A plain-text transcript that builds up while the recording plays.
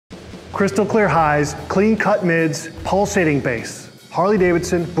Crystal clear highs, clean cut mids, pulsating bass.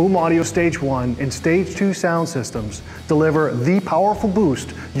 Harley-Davidson Boom Audio Stage 1 and Stage 2 sound systems deliver the powerful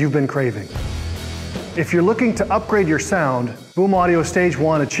boost you've been craving. If you're looking to upgrade your sound, Boom Audio Stage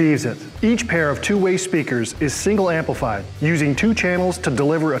 1 achieves it. Each pair of two-way speakers is single amplified, using 2 channels to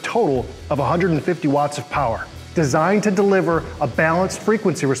deliver a total of 150 watts of power. Designed to deliver a balanced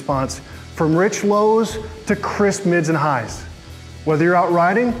frequency response from rich lows to crisp mids and highs. Whether you're out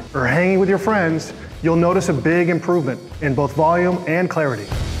riding or hanging with your friends, you'll notice a big improvement in both volume and clarity.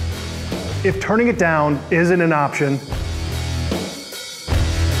 If turning it down isn't an option,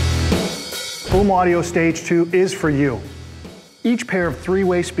 Boom Audio Stage 2 is for you. Each pair of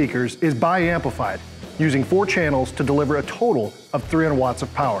 3-way speakers is bi-amplified, using 4 channels to deliver a total of 300 watts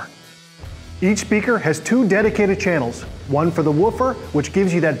of power. Each speaker has 2 dedicated channels, one for the woofer, which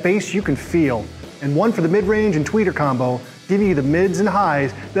gives you that bass you can feel, and one for the mid-range and tweeter combo, giving you the mids and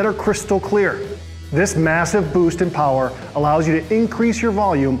highs that are crystal clear. This massive boost in power allows you to increase your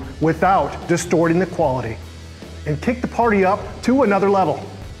volume without distorting the quality and kick the party up to another level.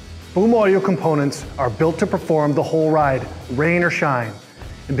 Boom Audio components are built to perform the whole ride, rain or shine.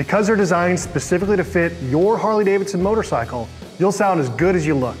 And because they're designed specifically to fit your Harley-Davidson motorcycle, you'll sound as good as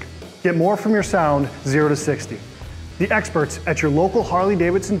you look. Get more from your sound 0 to 60. The experts at your local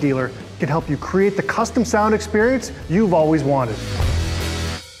Harley-Davidson dealer can help you create the custom sound experience you've always wanted.